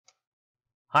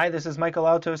Hi, this is Michael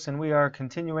Autos, and we are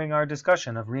continuing our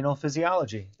discussion of renal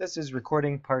physiology. This is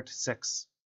recording part 6.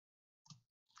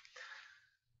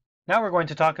 Now we're going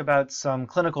to talk about some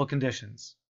clinical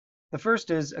conditions. The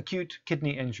first is acute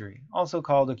kidney injury, also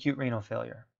called acute renal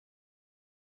failure.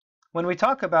 When we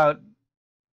talk about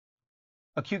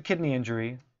acute kidney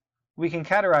injury, we can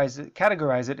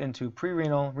categorize it into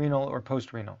prerenal, renal, or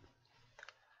postrenal.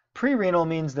 Prerenal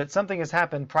means that something has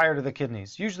happened prior to the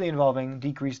kidneys, usually involving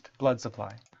decreased blood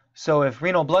supply. So if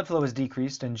renal blood flow is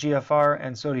decreased and GFR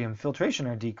and sodium filtration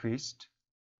are decreased,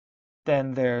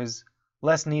 then there's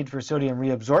less need for sodium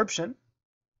reabsorption,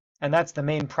 and that's the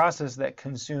main process that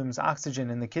consumes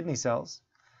oxygen in the kidney cells.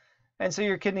 And so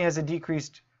your kidney has a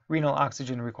decreased renal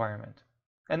oxygen requirement.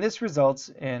 And this results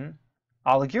in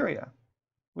oliguria,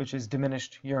 which is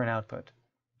diminished urine output.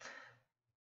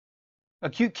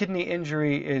 Acute kidney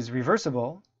injury is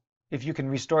reversible if you can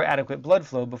restore adequate blood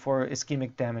flow before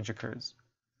ischemic damage occurs.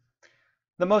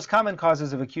 The most common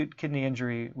causes of acute kidney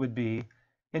injury would be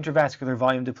intravascular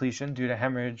volume depletion due to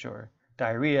hemorrhage or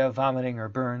diarrhea, vomiting, or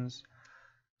burns,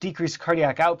 decreased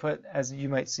cardiac output, as you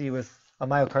might see with a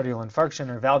myocardial infarction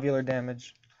or valvular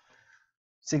damage,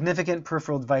 significant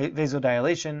peripheral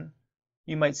vasodilation.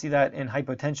 You might see that in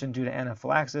hypotension due to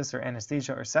anaphylaxis or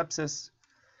anesthesia or sepsis,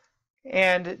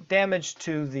 and damage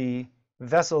to the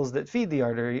vessels that feed the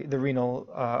renal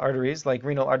arteries, like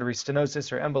renal artery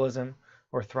stenosis or embolism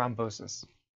or thrombosis.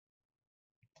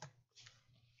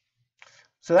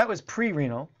 So that was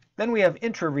prerenal. Then we have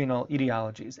intrarenal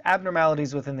etiologies,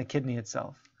 abnormalities within the kidney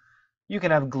itself. You can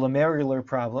have glomerular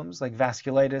problems like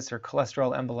vasculitis or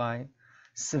cholesterol emboli.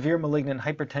 Severe malignant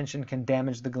hypertension can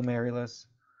damage the glomerulus.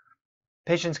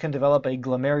 Patients can develop a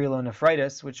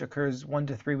glomerulonephritis, which occurs 1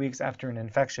 to 3 weeks after an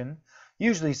infection,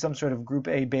 usually some sort of group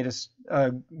A beta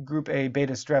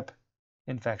strep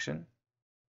infection.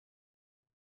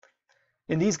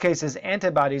 In these cases,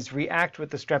 antibodies react with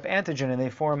the strep antigen and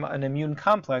they form an immune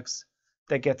complex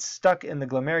that gets stuck in the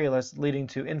glomerulus, leading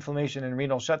to inflammation and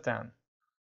renal shutdown.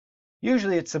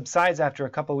 Usually it subsides after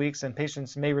a couple weeks and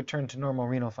patients may return to normal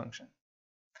renal function.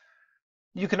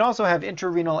 You can also have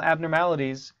intrarenal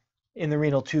abnormalities in the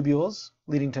renal tubules,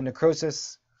 leading to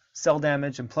necrosis, cell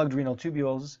damage, and plugged renal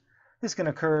tubules. This can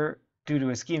occur due to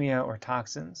ischemia or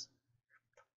toxins.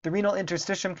 The renal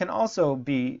interstitium can also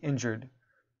be injured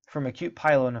from acute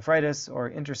pyelonephritis or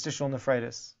interstitial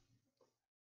nephritis.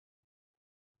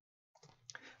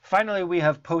 Finally, we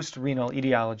have postrenal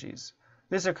etiologies.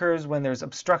 This occurs when there's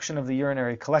obstruction of the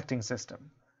urinary collecting system.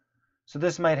 So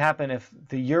this might happen if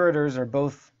the ureters are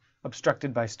both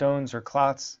obstructed by stones or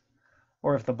clots,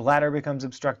 or if the bladder becomes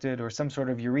obstructed, or some sort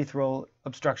of urethral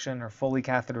obstruction or Foley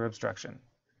catheter obstruction.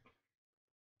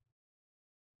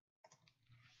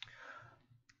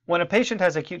 When a patient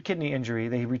has acute kidney injury,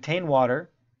 they retain water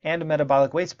and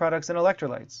metabolic waste products and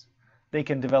electrolytes. They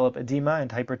can develop edema and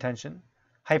hypertension,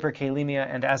 hyperkalemia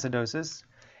and acidosis,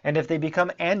 and if they become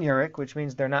anuric, which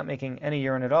means they're not making any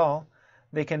urine at all,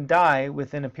 they can die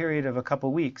within a period of a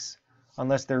couple weeks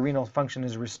unless their renal function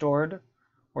is restored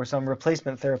or some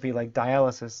replacement therapy like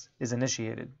dialysis is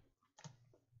initiated.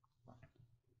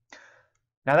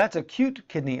 Now that's acute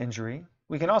kidney injury.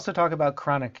 We can also talk about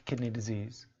chronic kidney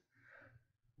disease.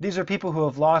 These are people who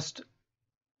have lost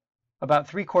about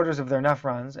 3/4 of their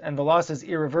nephrons, and the loss is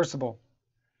irreversible.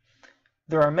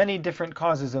 There are many different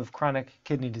causes of chronic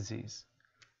kidney disease.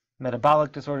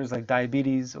 Metabolic disorders like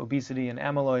diabetes, obesity, and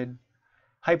amyloid,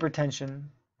 hypertension,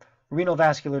 renal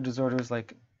vascular disorders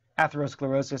like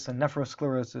atherosclerosis and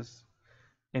nephrosclerosis,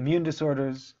 immune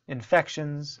disorders,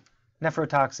 infections,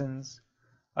 nephrotoxins,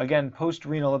 again,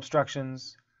 post-renal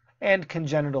obstructions, and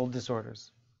congenital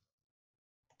disorders.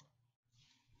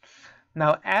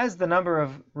 Now, as the number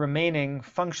of remaining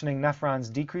functioning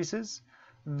nephrons decreases,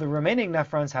 the remaining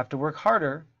nephrons have to work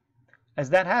harder. As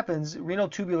that happens, renal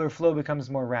tubular flow becomes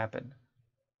more rapid.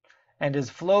 And as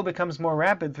flow becomes more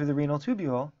rapid through the renal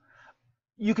tubule,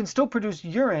 you can still produce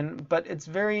urine, but it's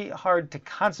very hard to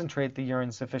concentrate the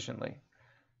urine sufficiently.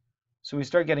 So we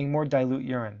start getting more dilute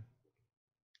urine.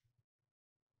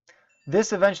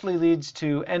 This eventually leads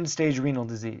to end-stage renal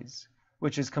disease,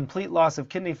 which is complete loss of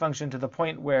kidney function to the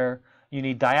point where you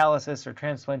need dialysis or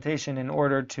transplantation in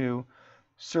order to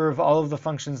serve all of the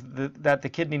functions that the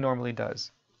kidney normally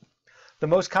does. The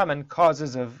most common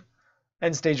causes of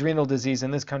end-stage renal disease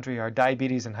in this country are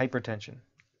diabetes and hypertension.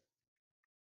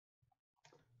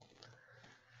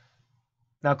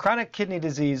 Now, chronic kidney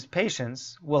disease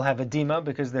patients will have edema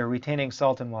because they're retaining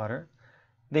salt and water.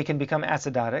 They can become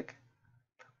acidotic.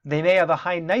 They may have a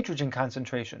high nitrogen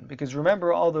concentration because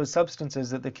remember all those substances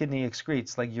that the kidney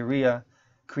excretes like urea,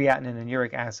 creatinine, and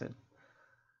uric acid.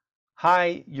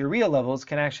 high urea levels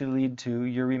can actually lead to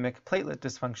uremic platelet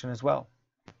dysfunction as well.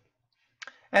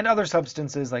 And other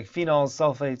substances like phenols,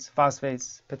 sulfates,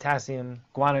 phosphates, potassium,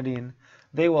 guanidine,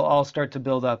 they will all start to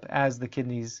build up as the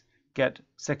kidneys get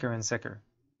sicker and sicker.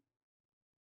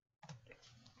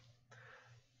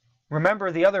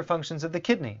 Remember the other functions of the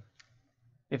kidney.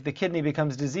 If the kidney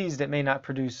becomes diseased, it may not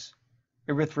produce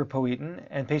erythropoietin,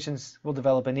 and patients will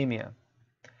develop anemia.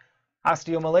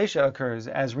 Osteomalacia occurs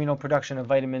as renal production of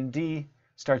vitamin D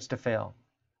starts to fail.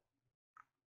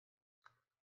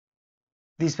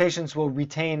 These patients will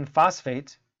retain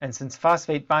phosphate, and since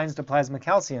phosphate binds to plasma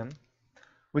calcium,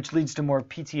 which leads to more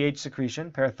PTH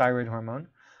secretion, parathyroid hormone,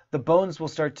 the bones will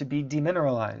start to be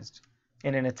demineralized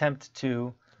in an attempt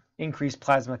to increase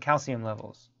plasma calcium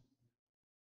levels.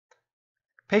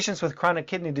 Patients with chronic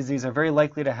kidney disease are very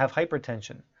likely to have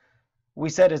hypertension. We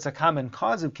said it's a common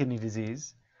cause of kidney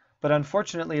disease, but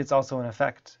unfortunately it's also an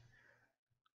effect.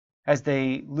 As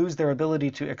they lose their ability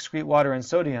to excrete water and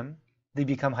sodium, they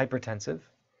become hypertensive.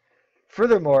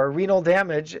 Furthermore, renal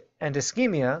damage and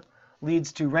ischemia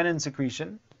leads to renin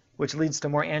secretion, which leads to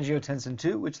more angiotensin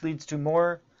II, which leads to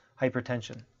more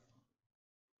hypertension.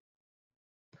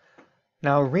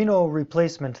 Now, renal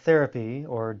replacement therapy,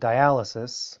 or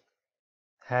dialysis,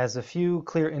 has a few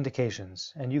clear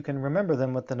indications, and you can remember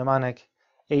them with the mnemonic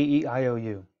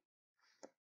AEIOU.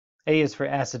 A is for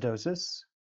acidosis,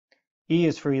 E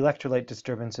is for electrolyte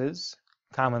disturbances,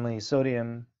 commonly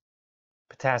sodium,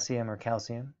 potassium, or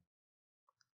calcium.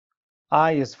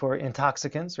 I is for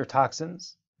intoxicants or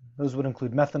toxins. Those would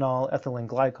include methanol, ethylene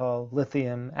glycol,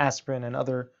 lithium, aspirin, and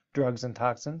other drugs and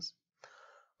toxins.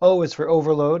 O is for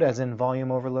overload, as in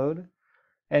volume overload.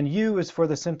 And U is for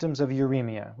the symptoms of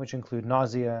uremia, which include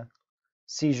nausea,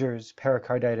 seizures,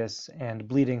 pericarditis, and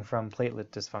bleeding from platelet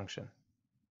dysfunction.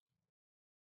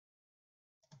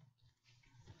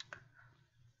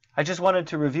 I just wanted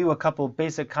to review a couple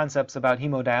basic concepts about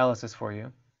hemodialysis for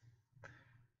you.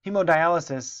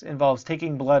 Hemodialysis involves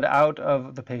taking blood out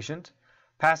of the patient,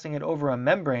 passing it over a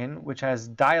membrane which has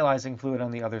dialyzing fluid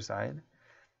on the other side,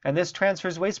 and this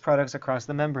transfers waste products across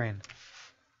the membrane.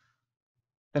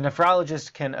 The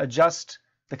nephrologist can adjust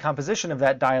the composition of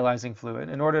that dialyzing fluid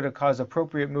in order to cause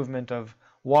appropriate movement of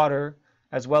water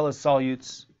as well as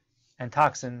solutes and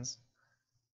toxins.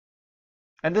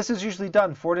 And this is usually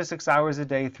done 4 to 6 hours a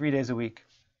day, 3 days a week.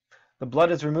 The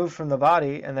blood is removed from the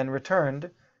body and then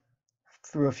returned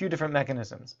through a few different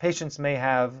mechanisms. Patients may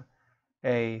have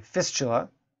a fistula.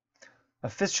 A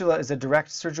fistula is a direct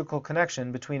surgical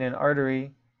connection between an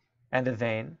artery and a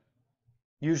vein,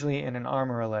 usually in an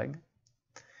arm or a leg.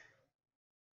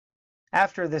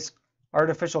 After this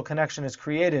artificial connection is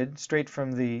created straight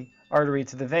from the artery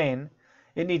to the vein,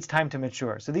 it needs time to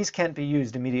mature. So these can't be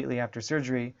used immediately after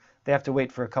surgery. They have to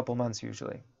wait for a couple months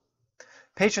usually.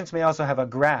 Patients may also have a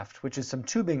graft, which is some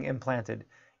tubing implanted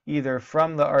either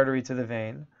from the artery to the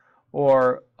vein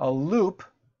or a loop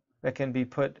that can be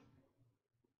put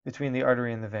between the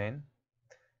artery and the vein.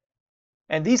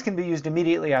 And these can be used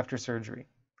immediately after surgery.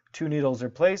 2 needles are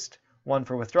placed, one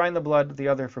for withdrawing the blood, the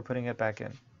other for putting it back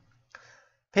in.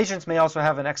 Patients may also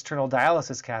have an external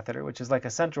dialysis catheter, which is like a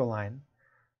central line.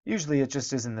 Usually it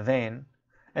just is in the vein,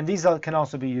 and these can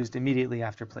also be used immediately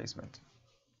after placement.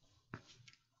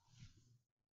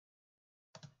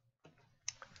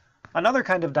 Another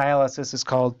kind of dialysis is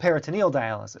called peritoneal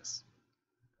dialysis.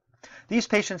 These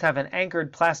patients have an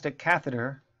anchored plastic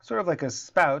catheter, sort of like a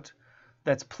spout,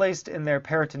 that's placed in their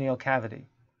peritoneal cavity.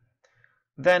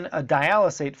 Then a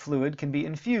dialysate fluid can be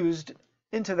infused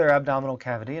into their abdominal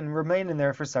cavity and remain in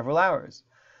there for several hours.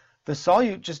 The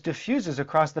solute just diffuses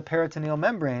across the peritoneal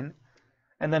membrane,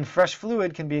 and then fresh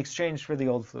fluid can be exchanged for the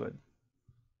old fluid.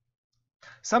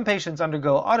 Some patients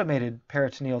undergo automated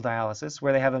peritoneal dialysis,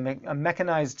 where they have a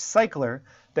mechanized cycler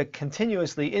that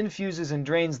continuously infuses and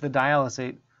drains the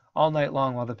dialysate all night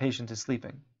long while the patient is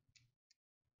sleeping.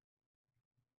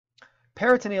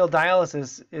 Peritoneal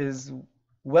dialysis is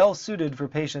well suited for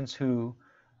patients who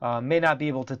may not be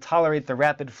able to tolerate the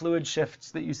rapid fluid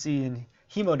shifts that you see in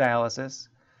hemodialysis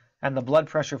and the blood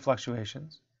pressure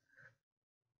fluctuations.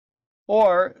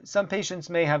 Or some patients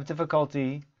may have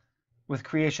difficulty with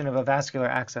creation of a vascular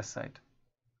access site.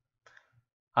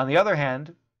 On the other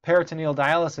hand, peritoneal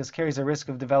dialysis carries a risk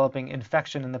of developing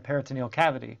infection in the peritoneal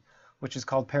cavity, which is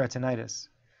called peritonitis,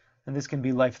 and this can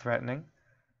be life-threatening,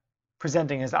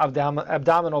 presenting as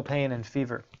abdominal pain and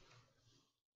fever.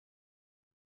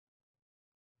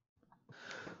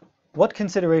 What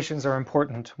considerations are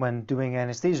important when doing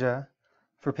anesthesia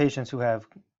for patients who have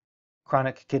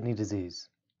chronic kidney disease?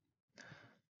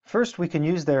 First, we can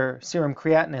use their serum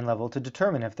creatinine level to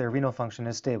determine if their renal function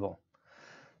is stable.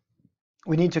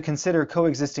 we need to consider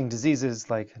coexisting diseases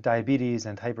like diabetes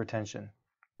and hypertension.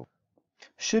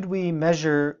 Should we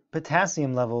measure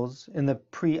potassium levels in the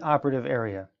preoperative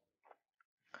area?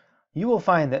 You will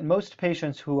find that most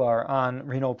patients who are on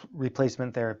renal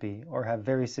replacement therapy or have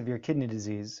very severe kidney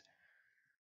disease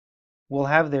will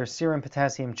have their serum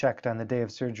potassium checked on the day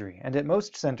of surgery, and at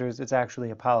most centers it's actually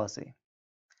a policy.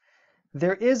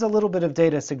 There is a little bit of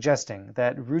data suggesting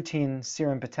that routine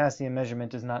serum potassium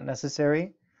measurement is not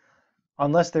necessary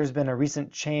unless there's been a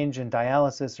recent change in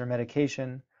dialysis or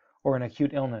medication or an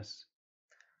acute illness.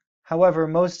 However,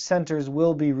 most centers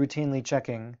will be routinely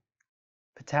checking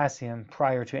potassium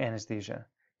prior to anesthesia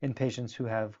in patients who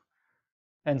have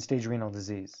end-stage renal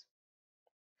disease.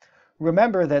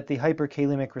 Remember that the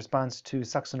hyperkalemic response to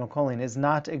succinylcholine is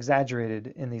not exaggerated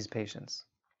in these patients.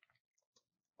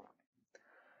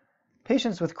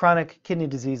 Patients with chronic kidney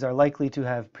disease are likely to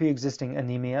have pre-existing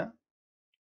anemia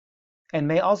and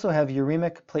may also have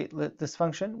uremic platelet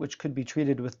dysfunction, which could be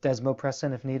treated with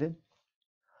desmopressin if needed.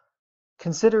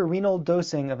 Consider renal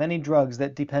dosing of any drugs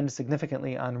that depend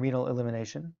significantly on renal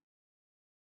elimination.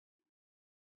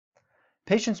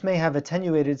 Patients may have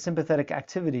attenuated sympathetic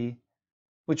activity,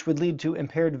 which would lead to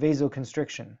impaired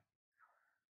vasoconstriction.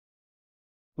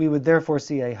 We would therefore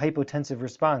see a hypotensive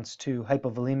response to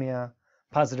hypovolemia,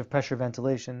 positive pressure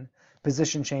ventilation,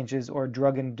 position changes, or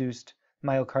drug-induced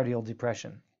myocardial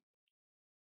depression.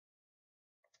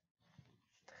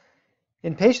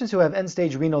 In patients who have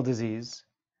end-stage renal disease,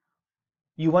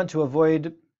 you want to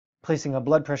avoid placing a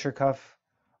blood pressure cuff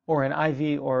or an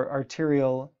IV or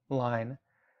arterial line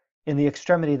in the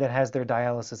extremity that has their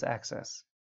dialysis access.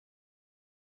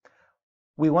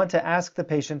 We want to ask the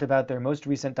patient about their most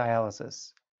recent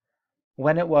dialysis,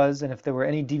 when it was, and if there were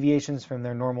any deviations from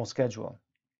their normal schedule.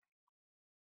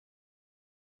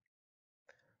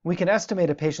 We can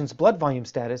estimate a patient's blood volume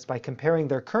status by comparing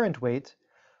their current weight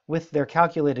with their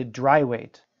calculated dry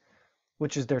weight,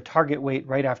 which is their target weight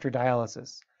right after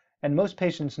dialysis, and most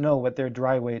patients know what their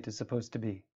dry weight is supposed to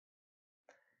be.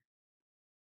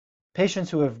 Patients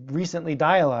who have recently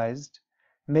dialyzed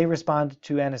may respond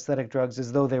to anesthetic drugs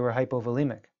as though they were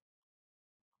hypovolemic.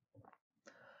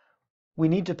 We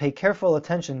need to pay careful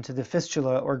attention to the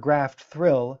fistula or graft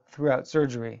thrill throughout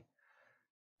surgery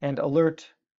and alert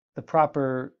the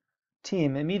proper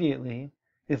team immediately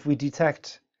if we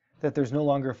detect that there's no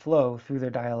longer flow through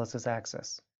their dialysis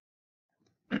access.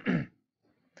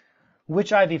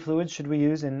 Which IV fluids should we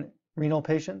use in renal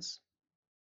patients?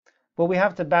 Well, we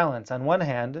have to balance. On one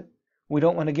hand, we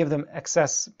don't want to give them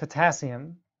excess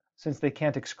potassium since they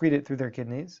can't excrete it through their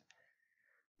kidneys.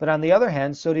 But on the other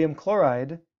hand, sodium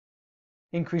chloride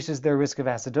increases their risk of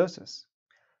acidosis.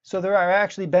 So there are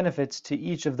actually benefits to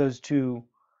each of those two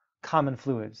common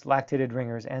fluids, lactated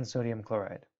ringers and sodium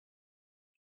chloride.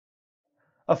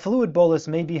 A fluid bolus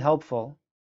may be helpful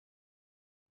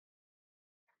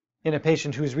in a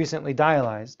patient who's recently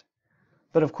dialyzed,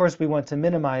 but of course we want to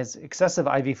minimize excessive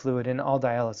IV fluid in all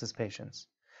dialysis patients.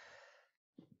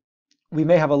 We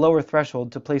may have a lower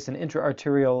threshold to place an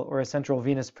intra-arterial or a central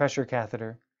venous pressure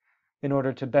catheter in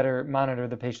order to better monitor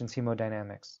the patient's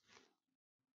hemodynamics.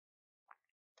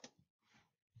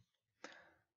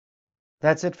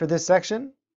 That's it for this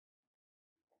section.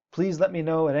 Please let me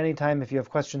know at any time if you have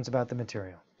questions about the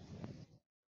material.